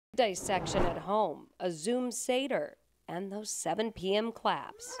dissection at home, a Zoom Seder, and those 7 p.m.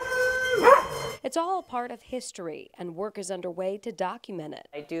 claps. It's all a part of history, and work is underway to document it.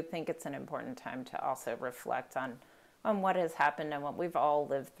 I do think it's an important time to also reflect on what has happened and what we've all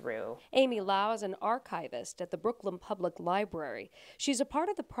lived through. Amy Lau is an archivist at the Brooklyn Public Library. She's a part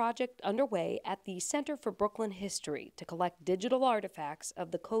of the project underway at the Center for Brooklyn History to collect digital artifacts of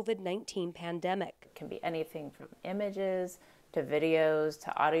the COVID-19 pandemic. It can be anything from images to videos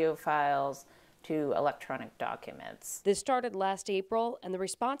to audio files to electronic documents. This started last April, and the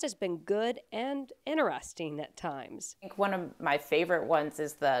response has been good and interesting at times. I think one of my favorite ones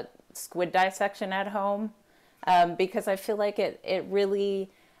is the squid dissection at home, because I feel like it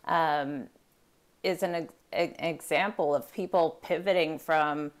really is an example of people pivoting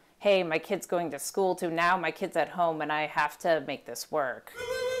from, hey, my kid's going to school, to now my kid's at home and I have to make this work.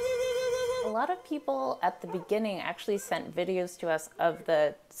 A lot of people at the beginning actually sent videos to us of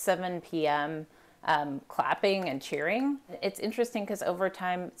the 7 p.m. Clapping and cheering. It's interesting because over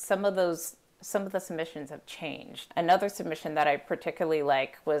time, some of the submissions have changed. Another submission that I particularly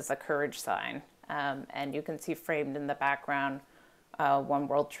like was a courage sign. And you can see framed in the background One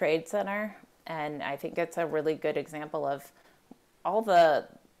World Trade Center. And I think it's a really good example of all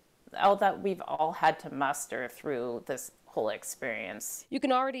that we've all had to muster through this whole experience. You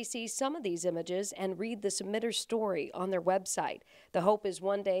can already see some of these images and read the submitter's story on their website. The hope is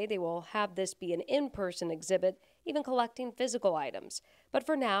one day they will have this be an in-person exhibit, even collecting physical items. But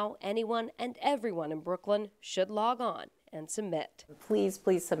for now, anyone and everyone in Brooklyn should log on and submit. Please,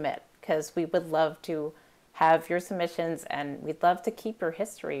 please submit, because we would love to have your submissions and we'd love to keep your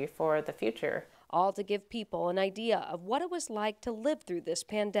history for the future. All to give people an idea of what it was like to live through this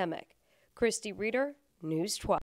pandemic. Christy Reeder, News 12.